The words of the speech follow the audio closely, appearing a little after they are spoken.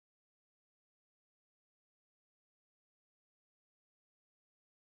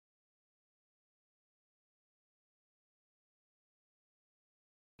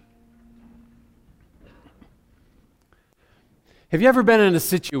Have you ever been in a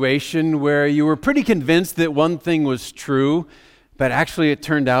situation where you were pretty convinced that one thing was true, but actually it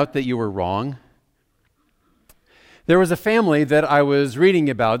turned out that you were wrong? There was a family that I was reading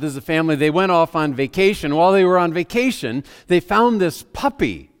about. This is a family, they went off on vacation. While they were on vacation, they found this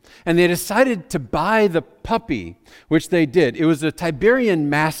puppy, and they decided to buy the puppy, which they did. It was a Siberian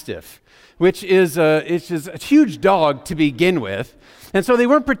Mastiff, which is a huge dog to begin with. And so they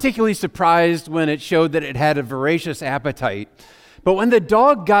weren't particularly surprised when it showed that it had a voracious appetite. But when the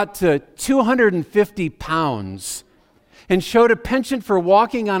dog got to 250 pounds and showed a penchant for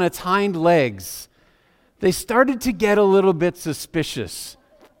walking on its hind legs, they started to get a little bit suspicious.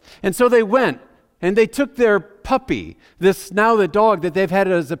 And so they went and they took their puppy, the dog that they've had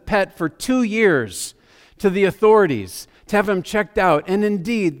as a pet for 2 years, to the authorities to have him checked out. And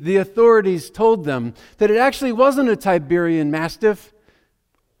indeed, the authorities told them that it actually wasn't a Siberian Mastiff.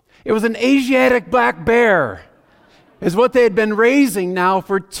 It was an Asiatic black bear, is what they had been raising now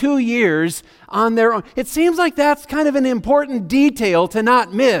for 2 years on their own. It seems like that's kind of an important detail to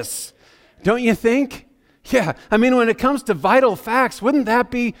not miss, don't you think? Yeah, I mean, when it comes to vital facts, wouldn't that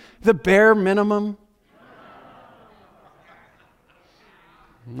be the bare minimum?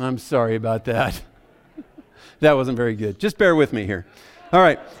 I'm sorry about that. That wasn't very good. Just bear with me here. All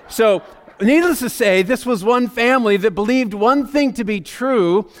right, so needless to say, this was one family that believed one thing to be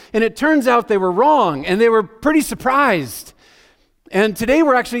true, and it turns out they were wrong, and they were pretty surprised. And today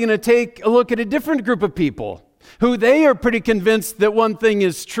we're actually going to take a look at a different group of people who they are pretty convinced that one thing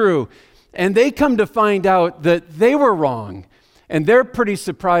is true, and they come to find out that they were wrong, and they're pretty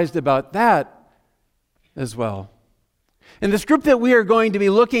surprised about that as well. And this group that we are going to be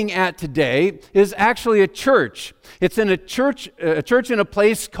looking at today is actually a church. It's in a church in a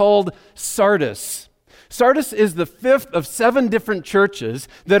place called Sardis. Sardis is the fifth of 7 different churches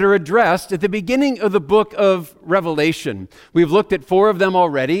that are addressed at the beginning of the book of Revelation. We've looked at 4 of them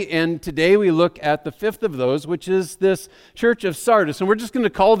already, and today we look at the 5th of those, which is this church of Sardis. And we're just going to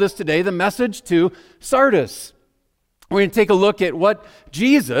call this today the message to Sardis. We're going to take a look at what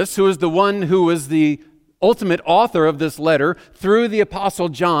Jesus, who is the one who was the ultimate author of this letter through the Apostle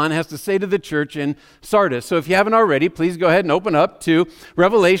John, has to say to the church in Sardis. So if you haven't already, please go ahead and open up to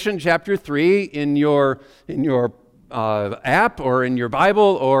Revelation chapter 3 in your app or in your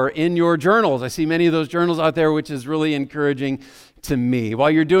Bible or in your journals. I see many of those journals out there, which is really encouraging to me. While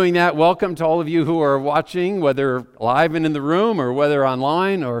you're doing that, welcome to all of you who are watching, whether live and in the room or whether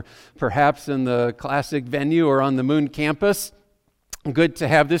online or perhaps in the classic venue or on the Moon campus. Good to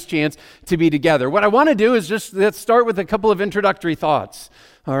have this chance to be together. What I want to do is let's start with a couple of introductory thoughts,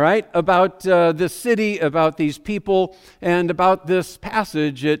 all right, about this city, about these people, and about this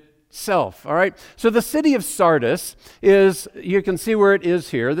passage itself, all right? So the city of Sardis is, you can see where it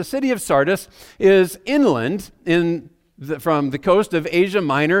is here. The city of Sardis is inland from the coast of Asia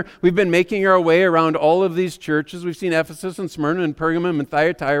Minor. We've been making our way around all of these churches. We've seen Ephesus and Smyrna and Pergamum and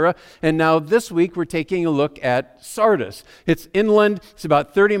Thyatira, and now this week we're taking a look at Sardis. It's inland. It's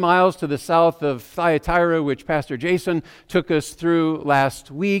about 30 miles to the south of Thyatira, which Pastor Jason took us through last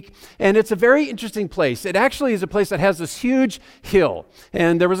week, and it's a very interesting place. It actually is a place that has this huge hill,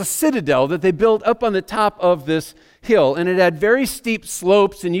 and there was a citadel that they built up on the top of this hill, and it had very steep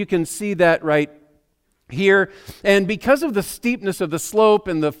slopes, and you can see that right here. And because of the steepness of the slope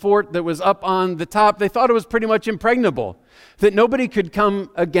and the fort that was up on the top, they thought it was pretty much impregnable, that nobody could come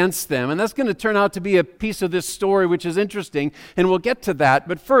against them. And that's going to turn out to be a piece of this story, which is interesting, and we'll get to that.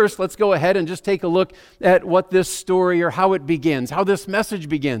 But first, let's go ahead and just take a look at what this story or how it begins, how this message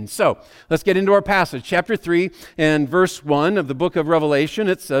begins. So let's get into our passage, chapter 3 and verse 1 of the book of Revelation.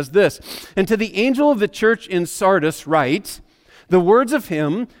 It says this, "And to the angel of the church in Sardis write, the words of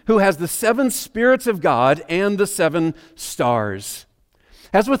him who has the 7 spirits of God and the 7 stars."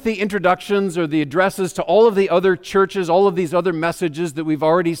 As with the introductions or the addresses to all of the other churches, all of these other messages that we've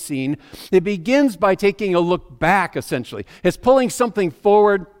already seen, it begins by taking a look back, essentially. It's pulling something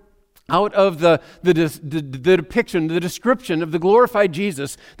forward out of the depiction, the description of the glorified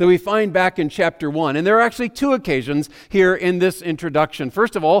Jesus that we find back in chapter 1. And there are actually 2 occasions here in this introduction.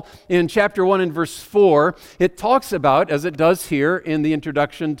 First of all, in chapter 1 and verse 4, it talks about, as it does here in the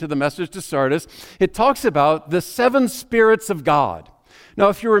introduction to the message to Sardis, it talks about the 7 spirits of God. Now,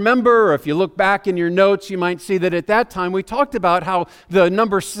 if you remember, or if you look back in your notes, you might see that at that time we talked about how the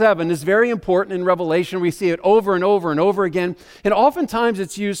number 7 is very important in Revelation. We see it over and over and over again. And oftentimes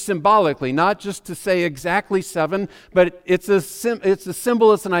it's used symbolically, not just to say exactly 7, but it's a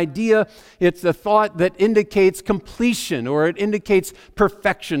symbol, it's an idea, it's a thought that indicates completion or it indicates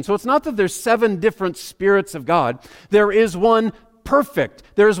perfection. So it's not that there's 7 different spirits of God. There is one perfect,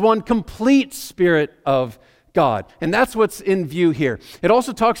 there is one complete Spirit of God. And that's what's in view here. It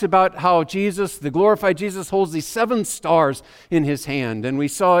also talks about how Jesus, the glorified Jesus, holds these 7 stars in his hand. And we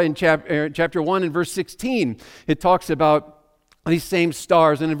saw in chapter 1 and verse 16, it talks about these same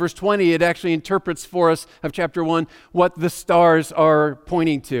stars. And in verse 20, it actually interprets for us of chapter 1 what the stars are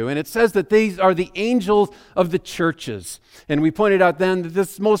pointing to. And it says that these are the angels of the churches. And we pointed out then that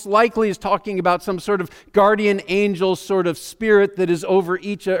this most likely is talking about some sort of guardian angel sort of spirit that is over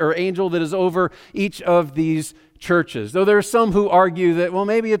each, or angel that is over each of these churches. Though there are some who argue that, well,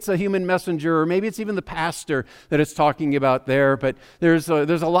 maybe it's a human messenger, or maybe it's even the pastor that it's talking about there. But there's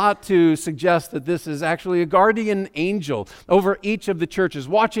a lot to suggest that this is actually a guardian angel over each of the churches,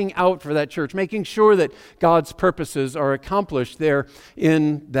 watching out for that church, making sure that God's purposes are accomplished there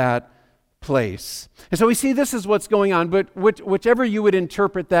in that place. And so we see this is what's going on, but whichever you would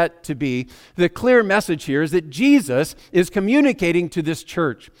interpret that to be, the clear message here is that Jesus is communicating to this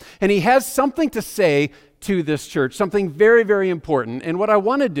church, and he has something to say to this church, something very, very important. And what I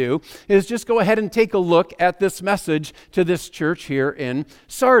want to do is just go ahead and take a look at this message to this church here in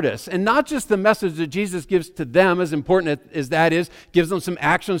Sardis. And not just the message that Jesus gives to them, as important as that is, gives them some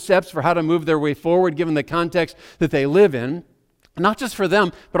action steps for how to move their way forward, given the context that they live in. Not just for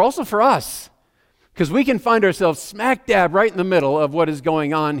them, but also for us. Because we can find ourselves smack dab right in the middle of what is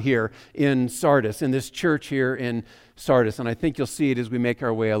going on here in Sardis, in this church here in Sardis. And I think you'll see it as we make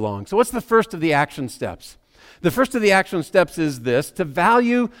our way along. So what's the first of the action steps? The first of the action steps is this: to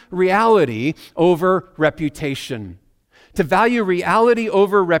value reality over reputation. To value reality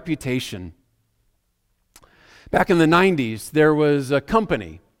over reputation. Back in the 90s, there was a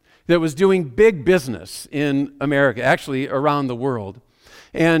company that was doing big business in America, actually around the world.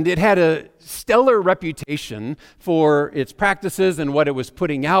 And it had a stellar reputation for its practices and what it was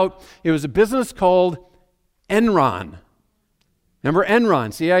putting out. It was a business called Enron. Remember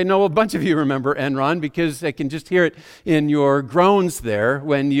Enron? See, I know a bunch of you remember Enron because I can just hear it in your groans there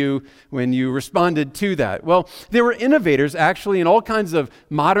when you responded to that. Well, they were innovators actually in all kinds of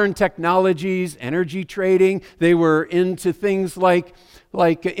modern technologies, energy trading. They were into things like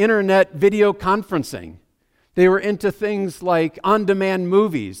internet video conferencing. They were into things like on-demand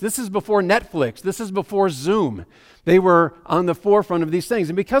movies. This is before Netflix. This is before Zoom. They were on the forefront of these things.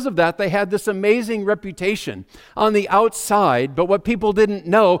 And because of that, they had this amazing reputation on the outside. But what people didn't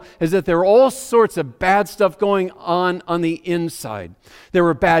know is that there were all sorts of bad stuff going on the inside. There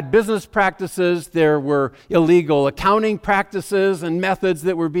were bad business practices. There were illegal accounting practices and methods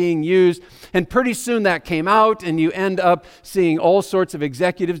that were being used. And pretty soon that came out, and you end up seeing all sorts of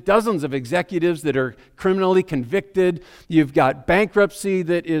executives, dozens of executives that are criminally convicted. You've got bankruptcy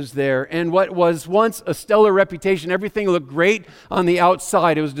that is there. And what was once a stellar reputation, everything looked great on the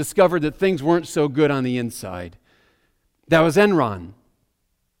outside, it was discovered that things weren't so good on the inside. That was Enron.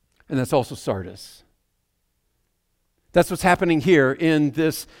 And that's also Sardis. That's what's happening here in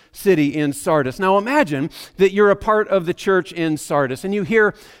this city in Sardis. Now imagine that you're a part of the church in Sardis and you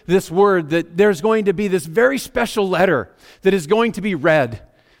hear this word that there's going to be this very special letter that is going to be read.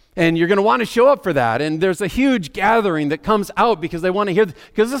 And you're going to want to show up for that. And there's a huge gathering that comes out because they want to hear,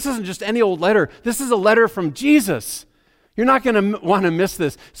 because this isn't just any old letter. This is a letter from Jesus. You're not going to want to miss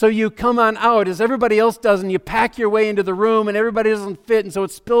this. So you come on out as everybody else does, and you pack your way into the room, and everybody doesn't fit, and so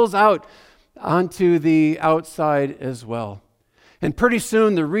it spills out onto the outside as well. And pretty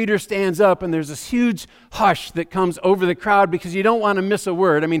soon the reader stands up, and there's this huge hush that comes over the crowd because you don't want to miss a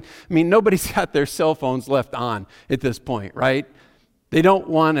word. I mean, nobody's got their cell phones left on at this point, right? They don't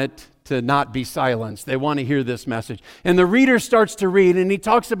want it to not be silenced. They want to hear this message. And the reader starts to read, and he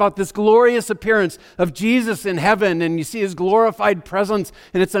talks about this glorious appearance of Jesus in heaven, and you see his glorified presence,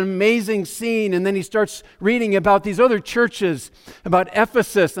 and it's an amazing scene. And then he starts reading about these other churches, about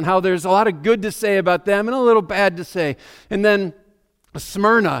Ephesus, and how there's a lot of good to say about them and a little bad to say. And then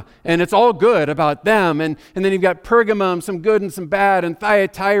Smyrna, and it's all good about them. And then you've got Pergamum, some good and some bad, and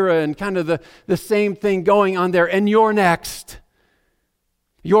Thyatira, and kind of the same thing going on there. And you're next.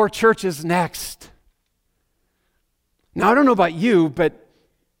 Your church is next. Now, I don't know about you, but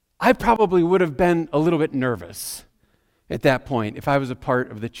I probably would have been a little bit nervous at that point if I was a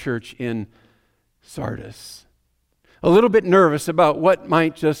part of the church in Sardis. A little bit nervous about what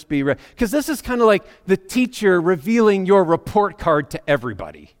might just be read. Because this is kind of like the teacher revealing your report card to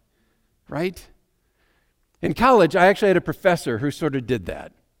everybody, right? In college, I actually had a professor who sort of did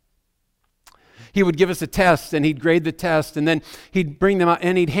that. He would give us a test, and he'd grade the test, and then he'd bring them out,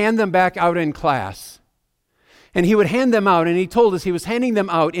 and he'd hand them back out in class. And he would hand them out, and he told us he was handing them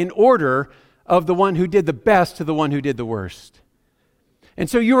out in order of the one who did the best to the one who did the worst. And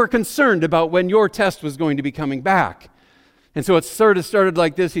so you were concerned about when your test was going to be coming back. And so it sort of started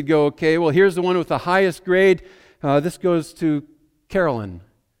like this. He'd go, okay, well, here's the one with the highest grade. This goes to Carolyn.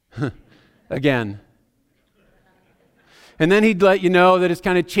 Again. And then he'd let you know that it's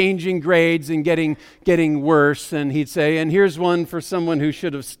kind of changing grades and getting worse. And he'd say, and here's one for someone who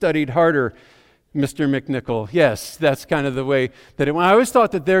should have studied harder, Mr. McNicol. Yes, that's kind of the way that it went. I always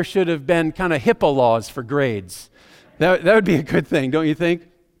thought that there should have been kind of HIPAA laws for grades. That would be a good thing, don't you think?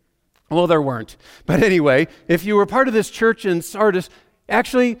 Well, there weren't. But anyway, if you were part of this church in Sardis,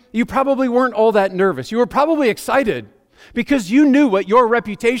 actually, you probably weren't all that nervous. You were probably excited because you knew what your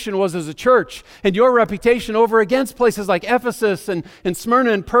reputation was as a church, and your reputation over against places like Ephesus and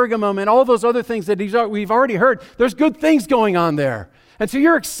Smyrna and Pergamum and all those other things that we've already heard. There's good things going on there. And so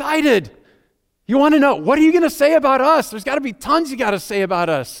you're excited. You want to know, what are you going to say about us? There's got to be tons you got to say about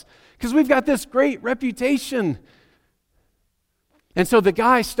us because we've got this great reputation. And so the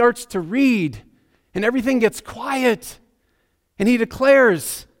guy starts to read, and everything gets quiet. And he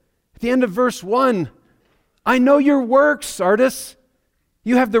declares at the end of verse 1, I know your works, Sardis.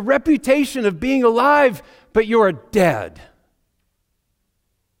 You have the reputation of being alive, but you are dead.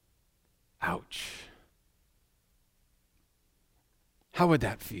 Ouch. How would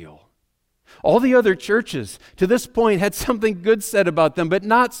that feel? All the other churches to this point had something good said about them, but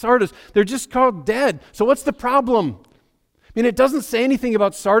not Sardis. They're just called dead. So what's the problem? I mean, it doesn't say anything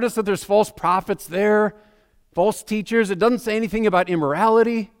about Sardis, that there's false prophets there, false teachers. It doesn't say anything about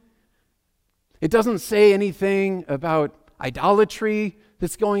immorality. It doesn't say anything about idolatry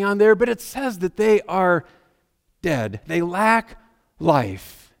that's going on there, but it says that they are dead. They lack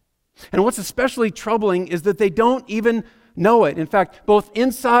life. And what's especially troubling is that they don't even know it. In fact, both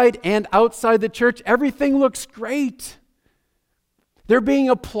inside and outside the church, everything looks great. They're being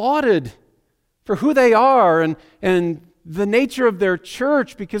applauded for who they are and the nature of their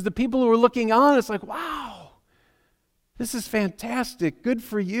church, because the people who are looking on, it's like, wow, this is fantastic. Good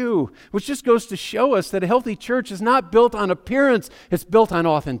for you. Which just goes to show us that a healthy church is not built on appearance, it's built on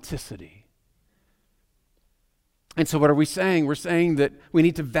authenticity. And so what are we saying? We're saying that we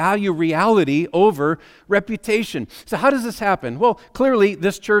need to value reality over reputation. So how does this happen? Well, clearly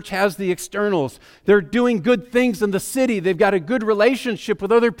this church has the externals. They're doing good things in the city. They've got a good relationship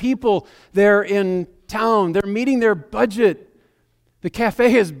with other people there in town. They're meeting their budget. The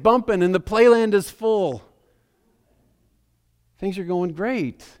cafe is bumping and the playland is full. Things are going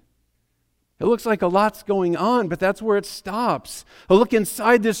great. It looks like a lot's going on, but that's where it stops. A look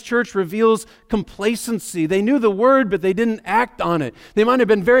inside this church reveals complacency. They knew the word, but they didn't act on it. They might have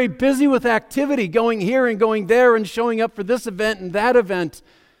been very busy with activity, going here and going there and showing up for this event and that event,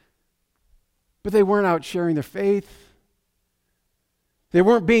 but they weren't out sharing their faith. They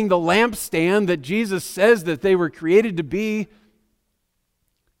weren't being the lampstand that Jesus says that they were created to be.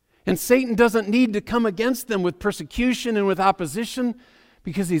 And Satan doesn't need to come against them with persecution and with opposition,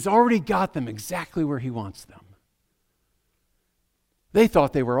 because he's already got them exactly where he wants them. They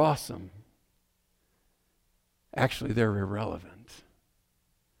thought they were awesome. Actually, they're irrelevant.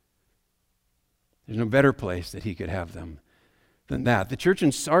 There's no better place that he could have them than that. The church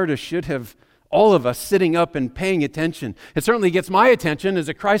in Sardis should have all of us sitting up and paying attention. It certainly gets my attention as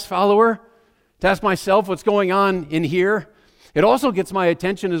a Christ follower to ask myself what's going on in here. It also gets my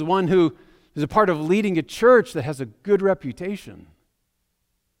attention as one who is a part of leading a church that has a good reputation.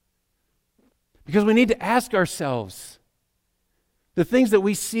 Because we need to ask ourselves, the things that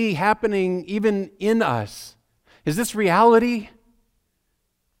we see happening even in us, is this reality?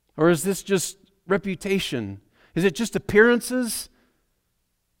 Or is this just reputation? Is it just appearances?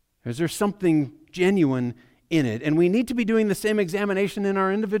 Or is there something genuine in it? And we need to be doing the same examination in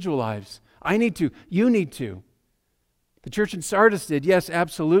our individual lives. I need to. You need to. The church in Sardis did, yes,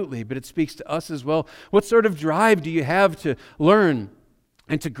 absolutely, but it speaks to us as well. What sort of drive do you have to learn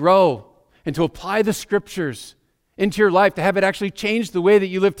and to grow and to apply the scriptures into your life, to have it actually change the way that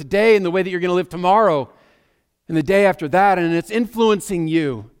you live today and the way that you're going to live tomorrow and the day after that, and it's influencing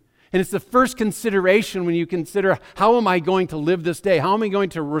you. And it's the first consideration when you consider, how am I going to live this day? How am I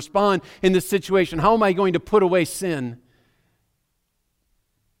going to respond in this situation? How am I going to put away sin?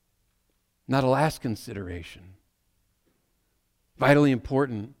 Not a last consideration. Vitally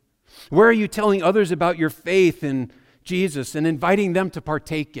important. Where are you telling others about your faith in Jesus and inviting them to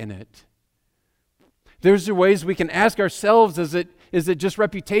partake in it? There's the ways we can ask ourselves, is it just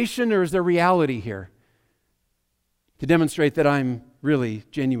reputation or is there reality here? To demonstrate that I'm really,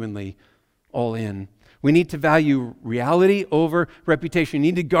 genuinely all in. We need to value reality over reputation.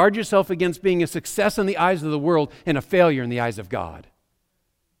 You need to guard yourself against being a success in the eyes of the world and a failure in the eyes of God.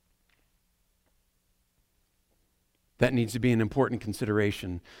 That needs to be an important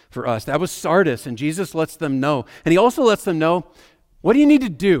consideration for us. That was Sardis, and Jesus lets them know. And he also lets them know, what do you need to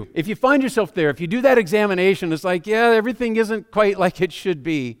do? If you find yourself there, if you do that examination, it's like, yeah, everything isn't quite like it should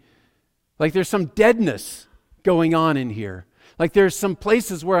be. Like there's some deadness going on in here. Like there's some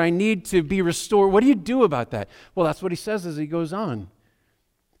places where I need to be restored. What do you do about that? Well, that's what he says as he goes on.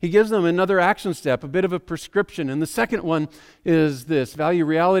 He gives them another action step, a bit of a prescription. And the second one is this: value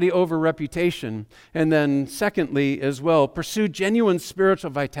reality over reputation. And then secondly as well, pursue genuine spiritual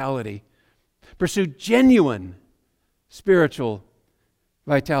vitality. Pursue genuine spiritual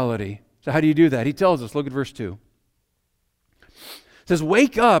vitality. So how do you do that? He tells us, look at verse 2. It says,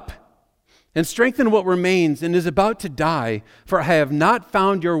 wake up and strengthen what remains and is about to die, for I have not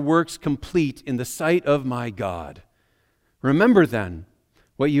found your works complete in the sight of my God. Remember then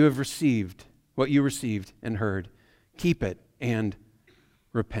what you received and heard. Keep it and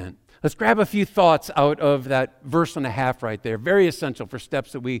repent. Let's grab a few thoughts out of that verse and a half right there. Very essential for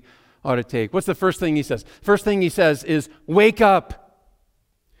steps that we ought to take. What's the first thing he says? First thing he says is, wake up.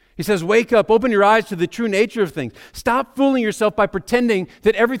 He says, wake up, open your eyes to the true nature of things. Stop fooling yourself by pretending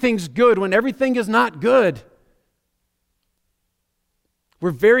that everything's good when everything is not good. We're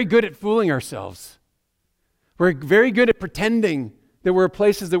very good at fooling ourselves. We're very good at pretending that we're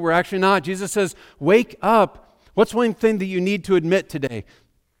places that we're actually not. Jesus says, wake up. What's one thing that you need to admit today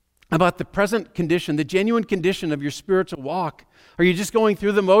about the present condition, the genuine condition of your spiritual walk? Are you just going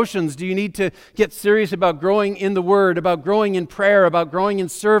through the motions? Do you need to get serious about growing in the Word, about growing in prayer, about growing in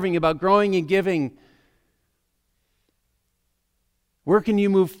serving, about growing in giving? Where can you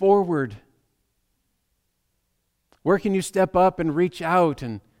move forward? Where can you step up and reach out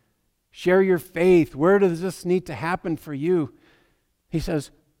and share your faith? Where does this need to happen for you? He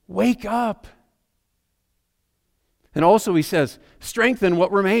says, wake up. And also he says, strengthen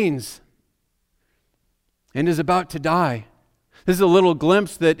what remains and is about to die. This is a little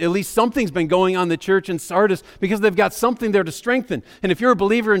glimpse that at least something's been going on in the church in Sardis because they've got something there to strengthen. And if you're a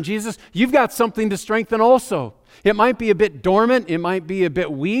believer in Jesus, you've got something to strengthen also. It might be a bit dormant, it might be a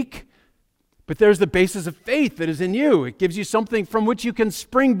bit weak, but there's the basis of faith that is in you. It gives you something from which you can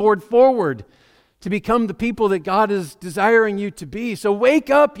springboard forward to become the people that God is desiring you to be. So wake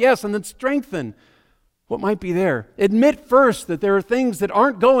up, yes, and then strengthen what might be there. Admit first that there are things that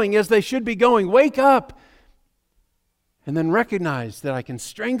aren't going as they should be going. Wake up. And then recognize that I can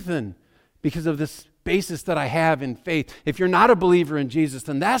strengthen because of this basis that I have in faith. If you're not a believer in Jesus,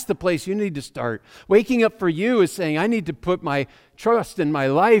 then that's the place you need to start. Waking up for you is saying, I need to put my trust and my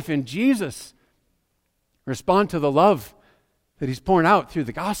life in Jesus. Respond to the love that He's pouring out through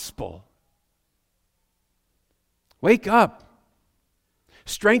the gospel. Wake up.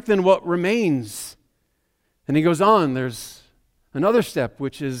 Strengthen what remains. And he goes on, there's another step,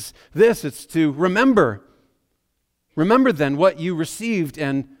 which is this. It's to remember. Remember then what you received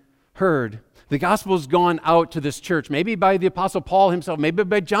and heard. The gospel has gone out to this church, maybe by the Apostle Paul himself, maybe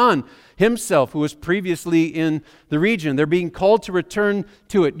by John himself, who was previously in the region. They're being called to return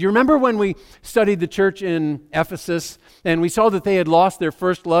to it. Do you remember when we studied the church in Ephesus and we saw that they had lost their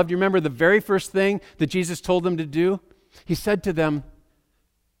first love? Do you remember the very first thing that Jesus told them to do? He said to them,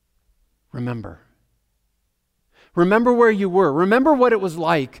 remember. Remember where you were. Remember what it was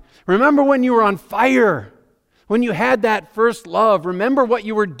like. Remember when you were on fire. When you had that first love, remember what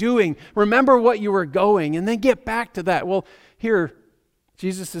you were doing, remember what you were going, and then get back to that. Well, here,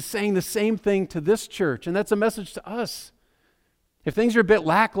 Jesus is saying the same thing to this church, and that's a message to us. If things are a bit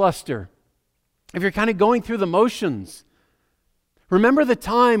lackluster, if you're kind of going through the motions, remember the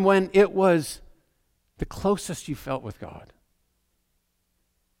time when it was the closest you felt with God.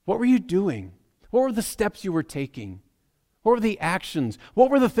 What were you doing? What were the steps you were taking? What were the actions?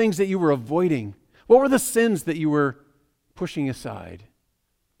 What were the things that you were avoiding? What were the sins that you were pushing aside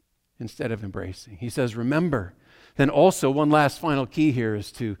instead of embracing? He says, remember. Then also, one last final key here is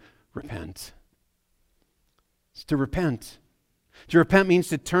to repent. It's to repent. To repent means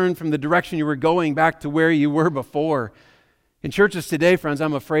to turn from the direction you were going back to where you were before. In churches today, friends,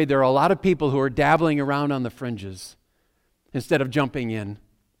 I'm afraid there are a lot of people who are dabbling around on the fringes instead of jumping in,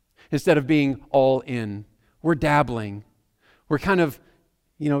 instead of being all in. We're dabbling. We're kind of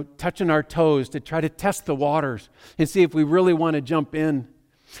touching our toes to try to test the waters and see if we really want to jump in.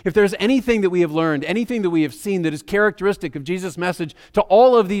 If there's anything that we have learned, anything that we have seen that is characteristic of Jesus' message to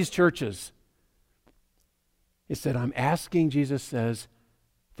all of these churches, it's that I'm asking, Jesus says,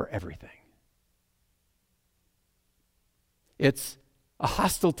 for everything. It's a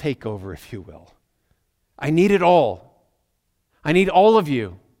hostile takeover, if you will. I need it all. I need all of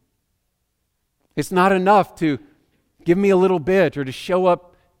you. It's not enough to give me a little bit or to show up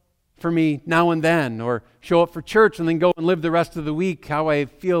for me now and then, or show up for church and then go and live the rest of the week how I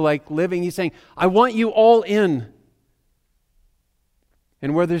feel like living. He's saying, I want you all in.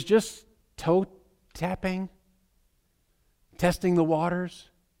 And where there's just toe tapping, testing the waters,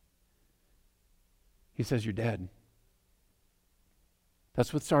 he says, you're dead.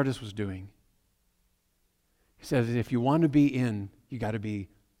 That's what Sardis was doing. He says, if you want to be in, you got to be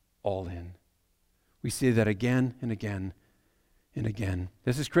all in. We see that again and again and again.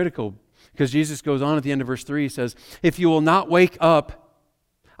 This is critical because Jesus goes on at the end of verse 3. He says, if you will not wake up,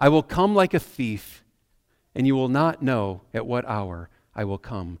 I will come like a thief, and you will not know at what hour I will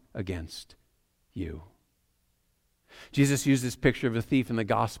come against you. Jesus used this picture of a thief in the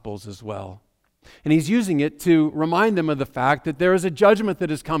Gospels as well. And he's using it to remind them of the fact that there is a judgment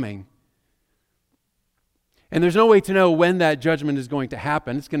that is coming. And there's no way to know when that judgment is going to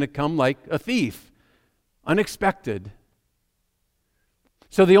happen. It's going to come like a thief, unexpected.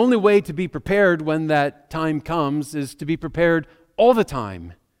 So the only way to be prepared when that time comes is to be prepared all the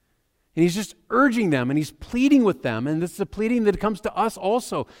time. And he's just urging them and he's pleading with them. And this is a pleading that comes to us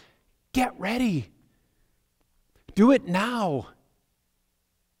also. Get ready. Do it now.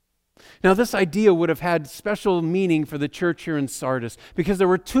 Now, this idea would have had special meaning for the church here in Sardis because there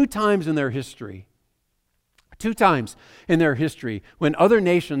were two times in their history when other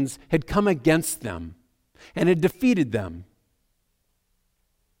nations had come against them and had defeated them.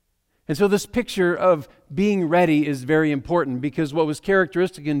 And so this picture of being ready is very important because what was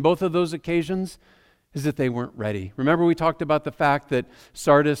characteristic in both of those occasions is that they weren't ready. Remember we talked about the fact that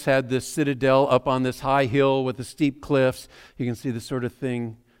Sardis had this citadel up on this high hill with the steep cliffs. You can see the sort of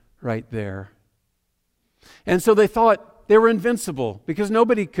thing right there. And so they thought they were invincible because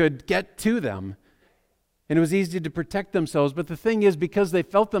nobody could get to them. And it was easy to protect themselves. But the thing is, because they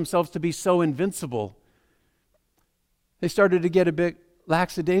felt themselves to be so invincible, they started to get a bit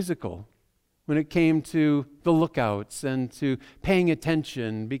lackadaisical when it came to the lookouts and to paying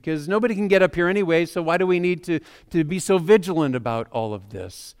attention, because nobody can get up here anyway, so why do we need to be so vigilant about all of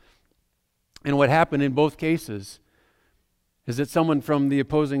this? And what happened in both cases is that someone from the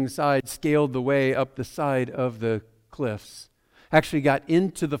opposing side scaled the way up the side of the cliffs, actually got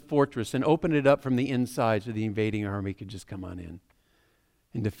into the fortress and opened it up from the inside so the invading army could just come on in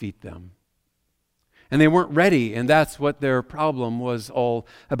and defeat them. And they weren't ready, and that's what their problem was all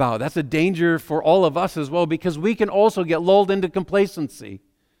about. That's a danger for all of us as well, because we can also get lulled into complacency.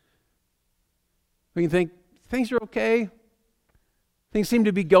 We can think, things are okay. Things seem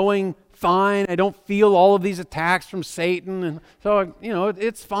to be going fine. I don't feel all of these attacks from Satan. And so,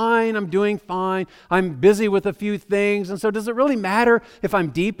 it's fine. I'm doing fine. I'm busy with a few things. And so does it really matter if I'm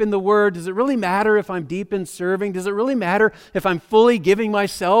deep in the Word? Does it really matter if I'm deep in serving? Does it really matter if I'm fully giving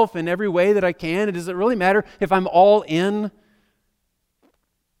myself in every way that I can? And does it really matter if I'm all in? And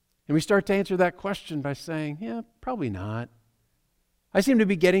we start to answer that question by saying, yeah, probably not. I seem to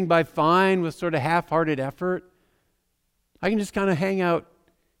be getting by fine with sort of half-hearted effort. I can just kind of hang out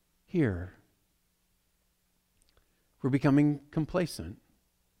here. We're becoming complacent.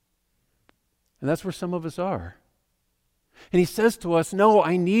 And that's where some of us are. And he says to us, no,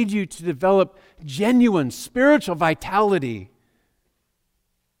 I need you to develop genuine spiritual vitality.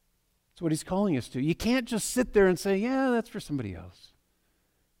 That's what he's calling us to. You can't just sit there and say, yeah, that's for somebody else.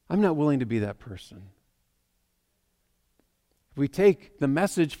 I'm not willing to be that person. If we take the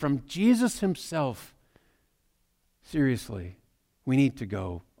message from Jesus himself seriously, we need to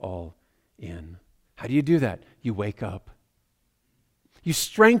go all in. How do you do that? You wake up. You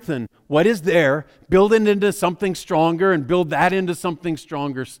strengthen what is there, build it into something stronger, and build that into something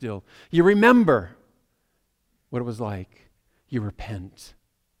stronger still. You remember what it was like. You repent.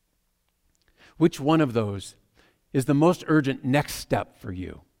 Which one of those is the most urgent next step for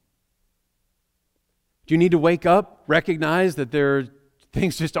you? Do you need to wake up, recognize that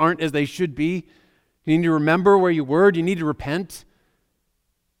things just aren't as they should be? You need to remember where you were. Do you need to repent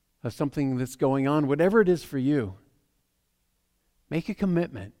of something that's going on? Whatever it is for you, make a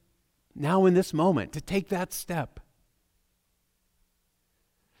commitment now in this moment to take that step.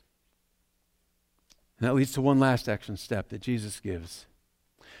 And that leads to one last action step that Jesus gives,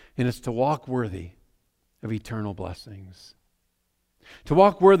 and it's to walk worthy of eternal blessings. To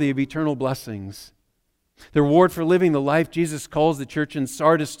walk worthy of eternal blessings. The reward for living the life Jesus calls the church in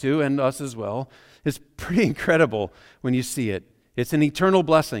Sardis to, and us as well, is pretty incredible when you see it. It's an eternal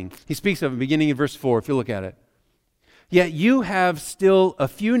blessing. He speaks of it beginning in verse 4, if you look at it. Yet you have still a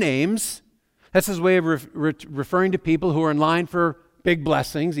few names. That's his way of referring to people who are in line for big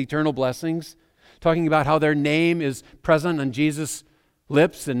blessings, eternal blessings, talking about how their name is present on Jesus'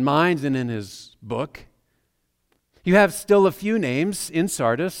 lips and minds and in his book. You have still a few names in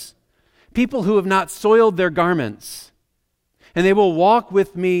Sardis people who have not soiled their garments. And they will walk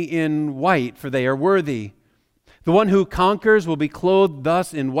with me in white, for they are worthy. The one who conquers will be clothed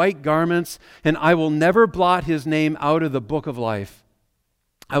thus in white garments, and I will never blot his name out of the book of life.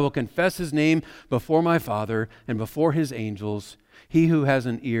 I will confess his name before my Father and before his angels. He who has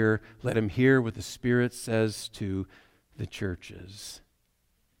an ear, let him hear what the Spirit says to the churches.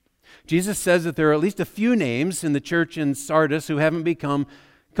 Jesus says that there are at least a few names in the church in Sardis who haven't become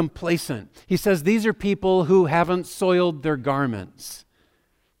complacent. He says these are people who haven't soiled their garments.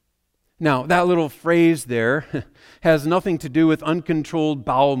 Now, that little phrase there has nothing to do with uncontrolled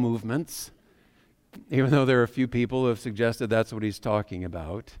bowel movements, even though there are a few people who have suggested that's what he's talking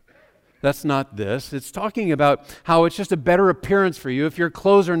about. That's not this. It's talking about how it's just a better appearance for you if your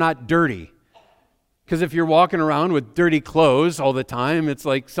clothes are not dirty. Because if you're walking around with dirty clothes all the time, it's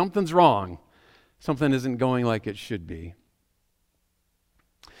like something's wrong. Something isn't going like it should be.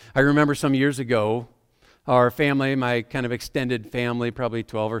 I remember some years ago, our family, my kind of extended family, probably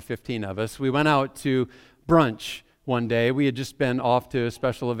 12 or 15 of us, we went out to brunch one day. We had just been off to a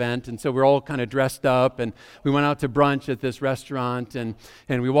special event, and so we're all kind of dressed up, and we went out to brunch at this restaurant, and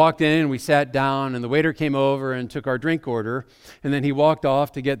we walked in, and we sat down, and the waiter came over and took our drink order, and then he walked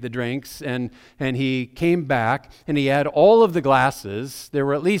off to get the drinks, and he came back, and he had all of the glasses. There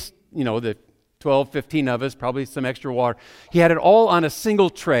were at least, the 12, 15 of us, probably some extra water. He had it all on a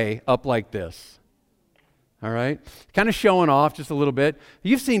single tray up like this. All right? Kind of showing off just a little bit.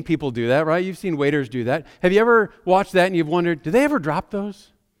 You've seen people do that, right? You've seen waiters do that. Have you ever watched that and you've wondered, do they ever drop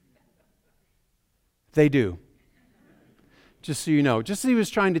those? They do. Just so you know. Just as he was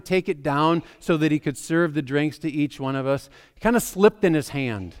trying to take it down so that he could serve the drinks to each one of us, it kind of slipped in his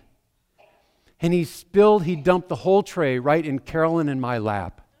hand. And he dumped the whole tray right in Carolyn and my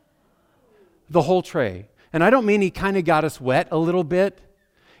lap. The whole tray. And I don't mean he kind of got us wet a little bit.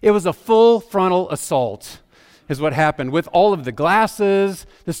 It was a full frontal assault is what happened with all of the glasses,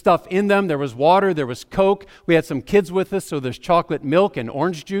 the stuff in them. There was water, there was Coke. We had some kids with us, so there's chocolate milk and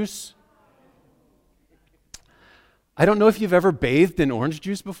orange juice. I don't know if you've ever bathed in orange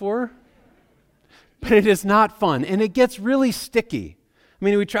juice before, but it is not fun, and it gets really sticky. I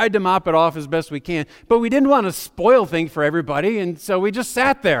mean, we tried to mop it off as best we can, but we didn't want to spoil things for everybody, and so we just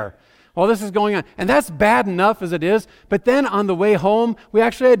sat there while this is going on. And that's bad enough as it is, but then on the way home, we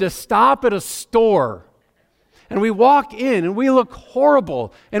actually had to stop at a store. And we walk in and we look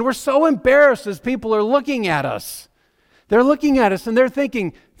horrible. And we're so embarrassed as people are looking at us. They're looking at us and they're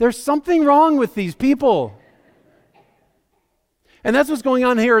thinking, there's something wrong with these people. And that's what's going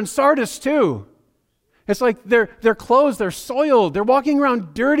on here in Sardis too. It's like their clothes, they're soiled. They're walking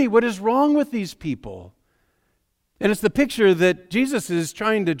around dirty. What is wrong with these people? And it's the picture that Jesus is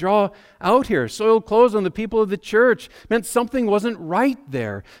trying to draw out here. Soiled clothes on the people of the church meant something wasn't right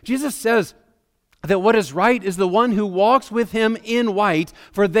there. Jesus says that what is right is the one who walks with him in white,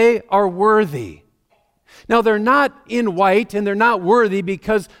 for they are worthy. Now, they're not in white and they're not worthy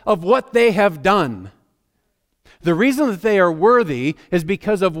because of what they have done. The reason that they are worthy is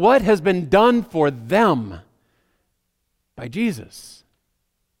because of what has been done for them by Jesus.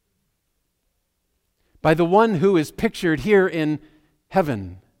 By the one who is pictured here in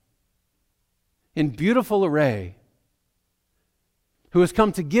heaven, in beautiful array, who has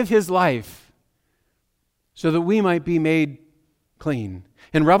come to give his life so that we might be made clean.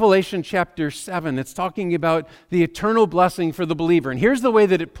 In Revelation chapter 7, it's talking about the eternal blessing for the believer. And here's the way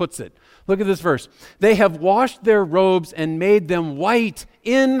that it puts it. Look at this verse. They have washed their robes and made them white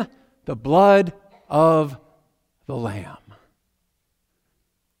in the blood of the Lamb.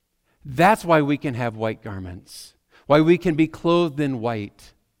 That's why we can have white garments, why we can be clothed in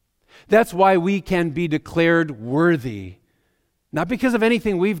white. That's why we can be declared worthy, not because of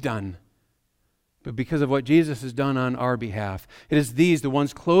anything we've done, but because of what Jesus has done on our behalf. It is these, the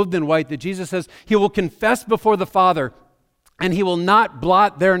ones clothed in white, that Jesus says he will confess before the Father, and he will not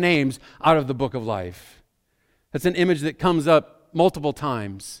blot their names out of the book of life. That's an image that comes up multiple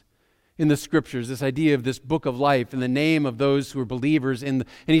times in the scriptures, this idea of this book of life and the name of those who are believers. And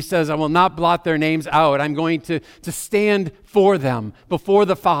he says, I will not blot their names out. I'm going to stand for them before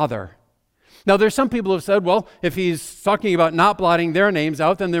the Father. Now, there's some people who have said, well, if he's talking about not blotting their names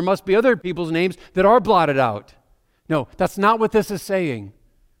out, then there must be other people's names that are blotted out. No, that's not what this is saying.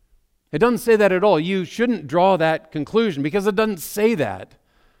 It doesn't say that at all. You shouldn't draw that conclusion because it doesn't say that.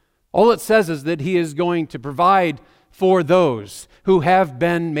 All it says is that he is going to provide for those who have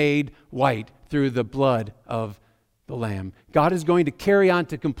been made white through the blood of the Lamb. God is going to carry on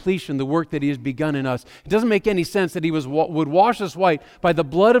to completion the work that he has begun in us. It doesn't make any sense that he would wash us white by the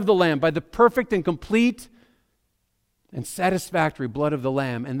blood of the Lamb, by the perfect and complete and satisfactory blood of the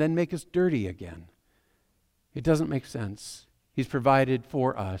Lamb and then make us dirty again. It doesn't make sense. He's provided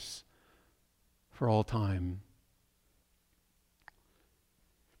for us for all time.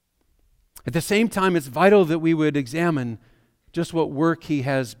 At the same time, it's vital that we would examine just what work He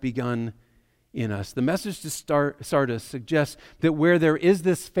has begun in us. The message to Sardis suggests that where there is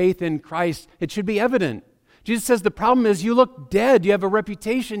this faith in Christ, it should be evident. Jesus says the problem is you look dead. You have a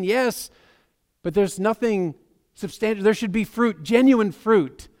reputation, yes, but there's nothing substantial. There should be fruit, genuine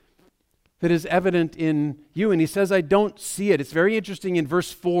fruit, that is evident in you. And He says, I don't see it. It's very interesting in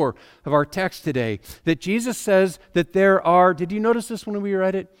verse 4 of our text today that Jesus says that there are, did you notice this when we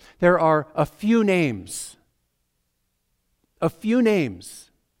read it? There are a few names. A few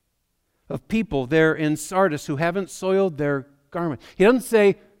names of people there in Sardis who haven't soiled their garment. He doesn't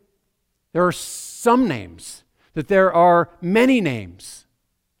say there are some names, that there are many names.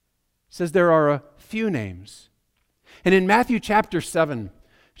 He says there are a few names. And in Matthew chapter 7,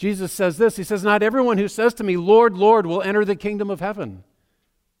 Jesus says this. He says, not everyone who says to me, Lord, Lord, will enter the kingdom of heaven.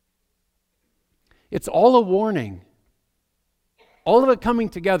 It's all a warning. All of it coming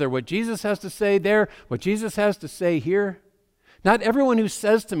together. What Jesus has to say there, what Jesus has to say here. Not everyone who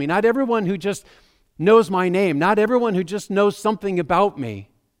says to me, not everyone who just knows my name, not everyone who just knows something about me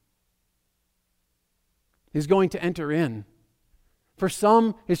is going to enter in. For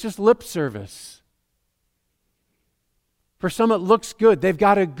some, it's just lip service. For some, it looks good. They've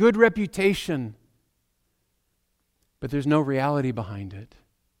got a good reputation, but there's no reality behind it.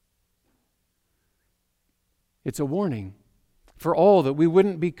 It's a warning for all that we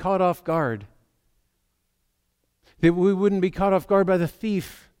wouldn't be caught off guard, that we wouldn't be caught off guard by the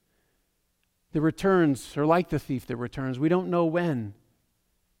thief that returns, or like the thief that returns. We don't know when.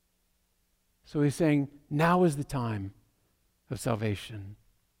 So He's saying, now is the time of salvation.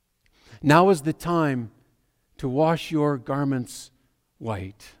 Now is the time to wash your garments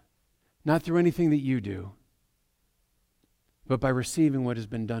white, not through anything that you do, but by receiving what has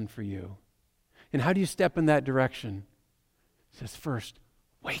been done for you. And how do you step in that direction? It says, first,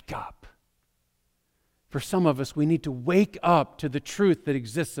 wake up. For some of us, we need to wake up to the truth that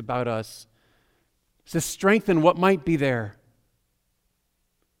exists about us. It says, strengthen what might be there.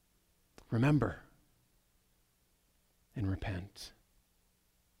 Remember and repent.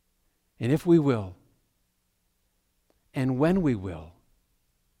 And if we will, and when we will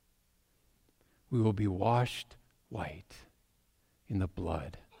be washed white in the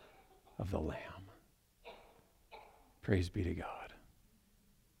blood of the Lamb. Praise be to God.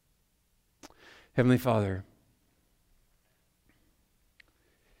 Heavenly Father,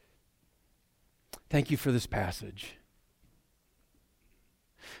 thank you for this passage.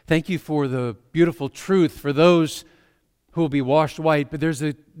 Thank you for the beautiful truth for those who will be washed white, but there's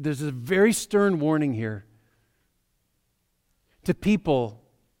a very stern warning here to people,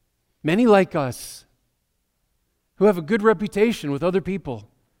 many like us, who have a good reputation with other people,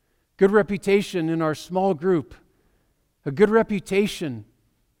 good reputation in our small group, a good reputation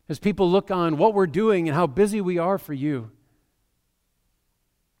as people look on what we're doing and how busy we are for you.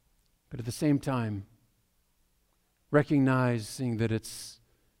 But at the same time, recognizing that it's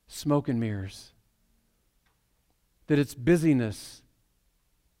smoke and mirrors, that it's busyness,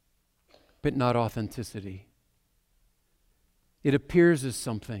 but not authenticity. It appears as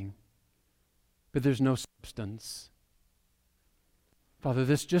something, but there's no substance. Father,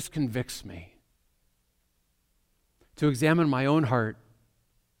 this just convicts me to examine my own heart,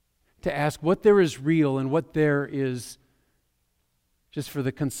 to ask what there is real and what there is just for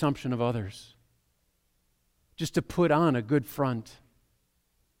the consumption of others, just to put on a good front.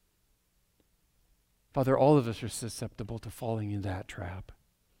 Father, all of us are susceptible to falling in that trap.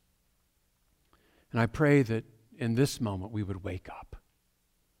 And I pray that in this moment we would wake up,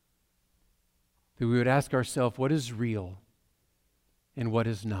 that we would ask ourselves what is real and what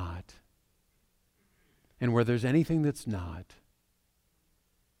is not. And where there's anything that's not,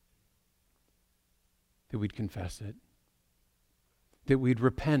 that we'd confess it, that we'd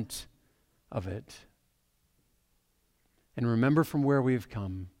repent of it, and remember from where we've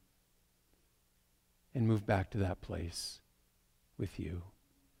come and move back to that place with you.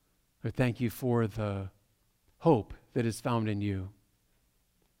 Lord, thank you for the hope that is found in you,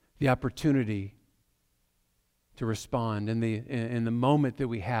 the opportunity to respond in the moment that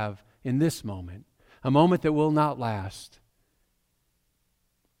we have, in this moment, a moment that will not last,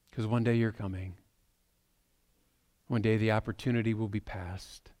 because one day you're coming. One day the opportunity will be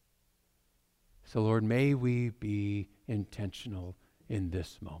past. So Lord, may we be intentional in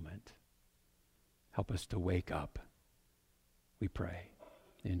this moment. Help us to wake up, we pray.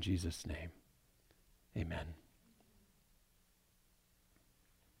 In Jesus' name, amen.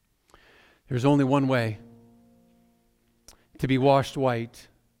 There's only one way to be washed white,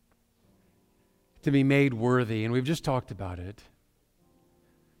 to be made worthy, and we've just talked about it.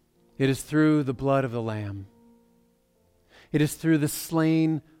 It is through the blood of the Lamb. It is through the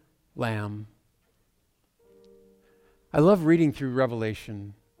slain Lamb. I love reading through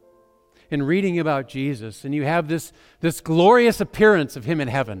Revelation and reading about Jesus, and you have this glorious appearance of Him in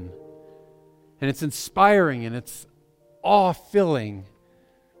heaven, and it's inspiring and it's awe-filling.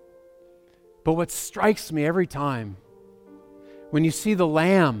 But what strikes me every time, when you see the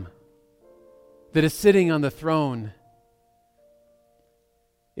Lamb that is sitting on the throne,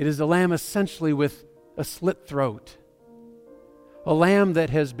 it is a lamb essentially with a slit throat, a lamb that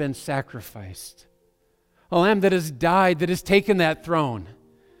has been sacrificed, a lamb that has died, that has taken that throne.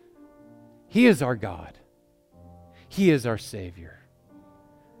 He is our God. He is our Savior.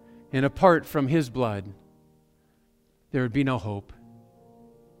 And apart from His blood, there would be no hope.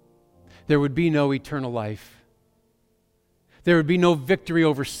 There would be no eternal life. There would be no victory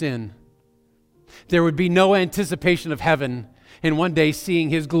over sin. There would be no anticipation of heaven and one day seeing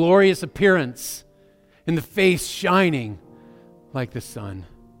His glorious appearance and the face shining like the sun.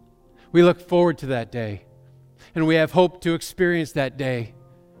 We look forward to that day, and we have hope to experience that day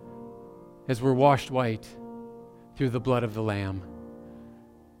as we're washed white through the blood of the Lamb.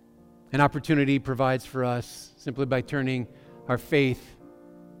 An opportunity provides for us simply by turning our faith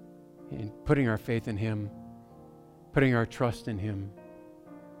and putting our faith in Him, putting our trust in Him.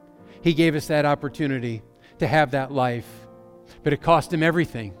 He gave us that opportunity to have that life, but it cost Him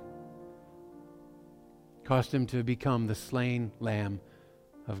everything. It cost Him to become the slain Lamb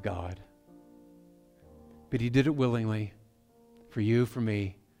of God. But He did it willingly for you, for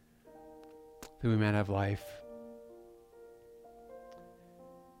me, that we might have life.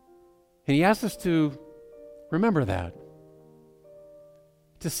 And He asks us to remember that,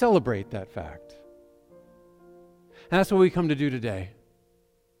 to celebrate that fact. And that's what we come to do today.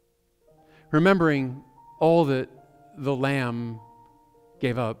 Remembering all that the Lamb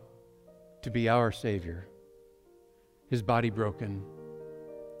gave up to be our Savior. His body broken,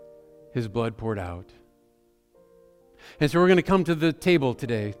 His blood poured out. And so we're going to come to the table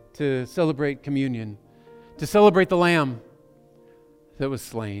today to celebrate communion, to celebrate the Lamb that was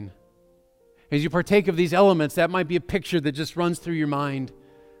slain. As you partake of these elements, that might be a picture that just runs through your mind.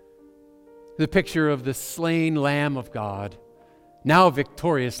 The picture of the slain Lamb of God, now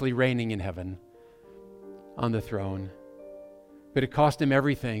victoriously reigning in heaven on the throne. But it cost Him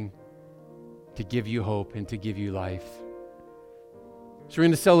everything to give you hope and to give you life. So we're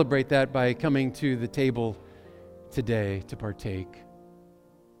going to celebrate that by coming to the table today to partake.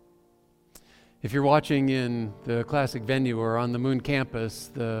 If you're watching in the classic venue or on the Moon campus,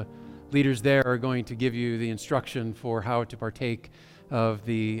 the leaders there are going to give you the instruction for how to partake of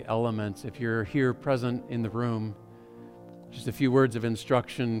the elements. If you're here present in the room, just a few words of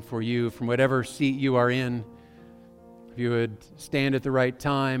instruction for you from whatever seat you are in. If you would stand at the right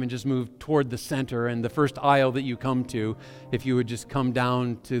time and just move toward the center, and the first aisle that you come to, if you would just come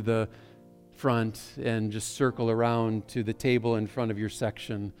down to the front and just circle around to the table in front of your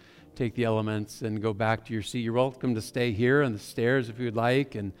section, take the elements and go back to your seat. You're welcome to stay here on the stairs if you would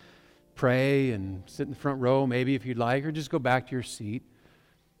like and pray and sit in the front row maybe if you'd like, or just go back to your seat.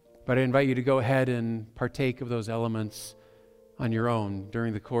 But I invite you to go ahead and partake of those elements on your own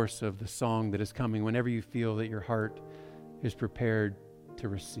during the course of the song that is coming, whenever you feel that your heart is prepared to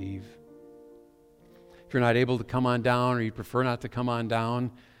receive. If you're not able to come on down, or you prefer not to come on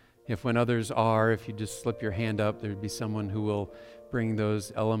down, if when others are, if you just slip your hand up, there'd be someone who will bring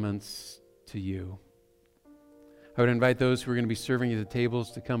those elements to you. I would invite those who are going to be serving at the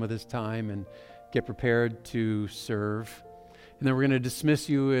tables to come at this time and get prepared to serve. And then we're going to dismiss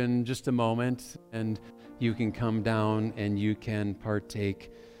you in just a moment, and you can come down and you can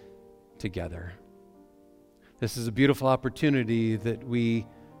partake together. This is a beautiful opportunity that we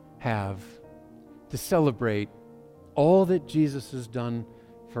have to celebrate all that Jesus has done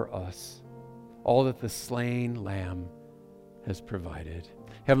for us, all that the slain Lamb has provided.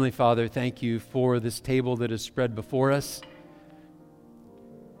 Heavenly Father, thank you for this table that is spread before us.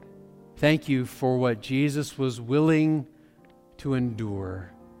 Thank you for what Jesus was willing to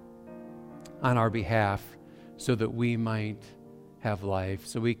endure on our behalf so that we might have life.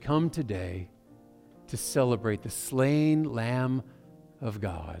 So we come today to celebrate the slain Lamb of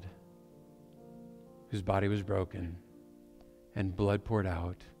God, whose body was broken and blood poured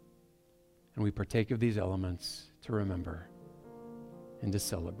out. And we partake of these elements to remember and to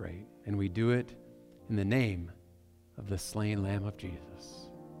celebrate. And we do it in the name of the slain Lamb of Jesus.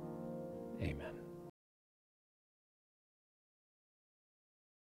 Amen.